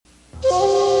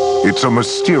It's a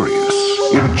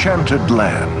mysterious, enchanted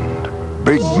land,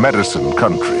 big medicine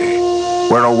country,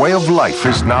 where a way of life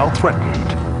is now threatened.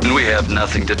 We have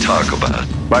nothing to talk about.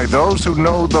 By those who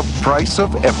know the price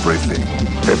of everything.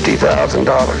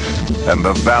 $50,000. And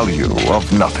the value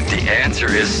of nothing. The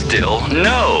answer is still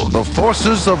no. The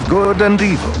forces of good and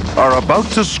evil are about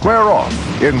to square off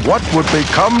in what would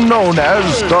become known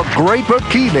as the Great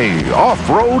Bikini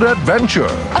Off-Road Adventure.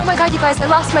 Oh my God, you guys, I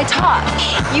lost my top.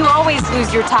 You always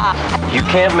lose your top. You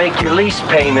can't make your lease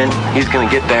payment. He's gonna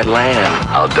get that land.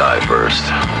 I'll die first.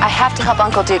 I have to help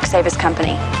Uncle Duke save his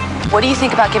company. What do you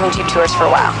think about giving Jeep tours for a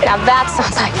while? Now that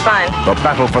sounds like fun. The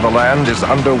battle for the land is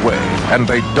underway, and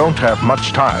they don't have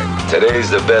much time. Today's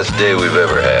the best day we've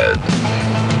ever had.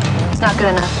 It's not good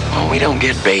enough. Oh, we don't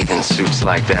get bathing suits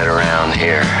like that around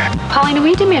here. Paulina, will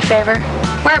you do me a favor?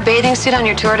 Wear a bathing suit on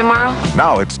your tour tomorrow.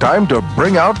 Now it's time to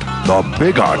bring out the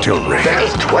big artillery.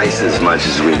 That's twice as much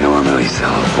as we normally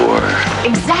sell for.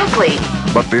 Exactly.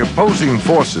 But the opposing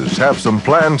forces have some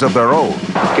plans of their own.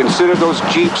 Consider those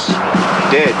Jeeps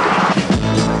dead.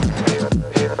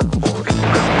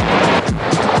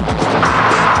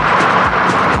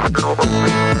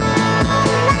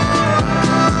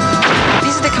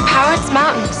 These are the Kapowitz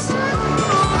Mountains.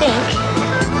 I think.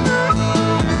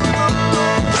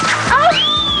 Oh!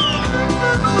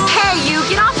 Hey, you,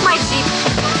 get off my Jeep.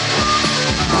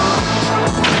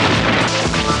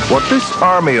 What this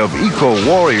army of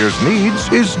eco-warriors needs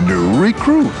is new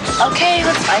recruits. Okay,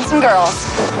 let's find some girls.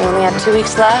 We only have 2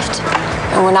 weeks left,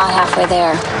 and we're not halfway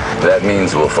there. That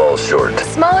means we'll fall short.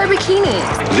 Smaller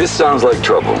bikinis. This sounds like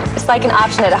trouble. It's like an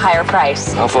option at a higher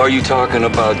price. How far are you talking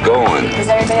about going? Does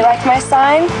everybody like my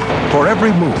sign? For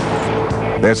every move,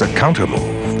 there's a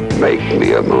counter-move. Make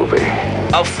me a movie.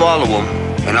 I'll follow him,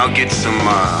 and I'll get some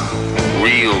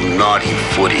real naughty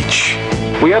footage.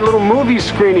 We had a little movie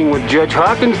screening with Judge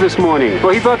Hawkins this morning.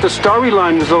 Well, he thought the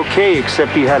storyline was okay,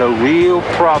 except he had a real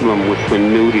problem with the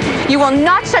nudity. You will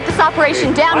not shut this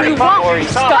operation down. You won't.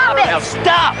 Stop it. Now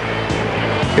stop!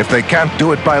 If they can't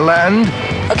do it by land,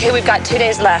 Okay, we've got 2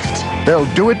 days left. they'll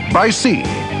do it by sea.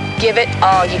 Give it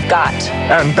all you've got.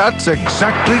 And that's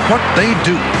exactly what they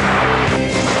do.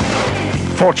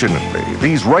 Fortunately,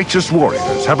 these righteous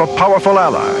warriors have a powerful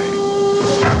ally.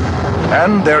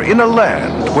 And they're in a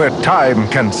land where time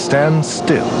can stand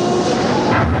still.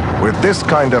 With this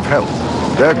kind of help,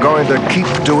 they're going to keep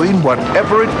doing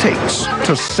whatever it takes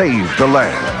to save the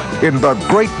land in the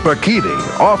Great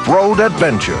Bikini Off-Road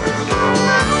Adventure.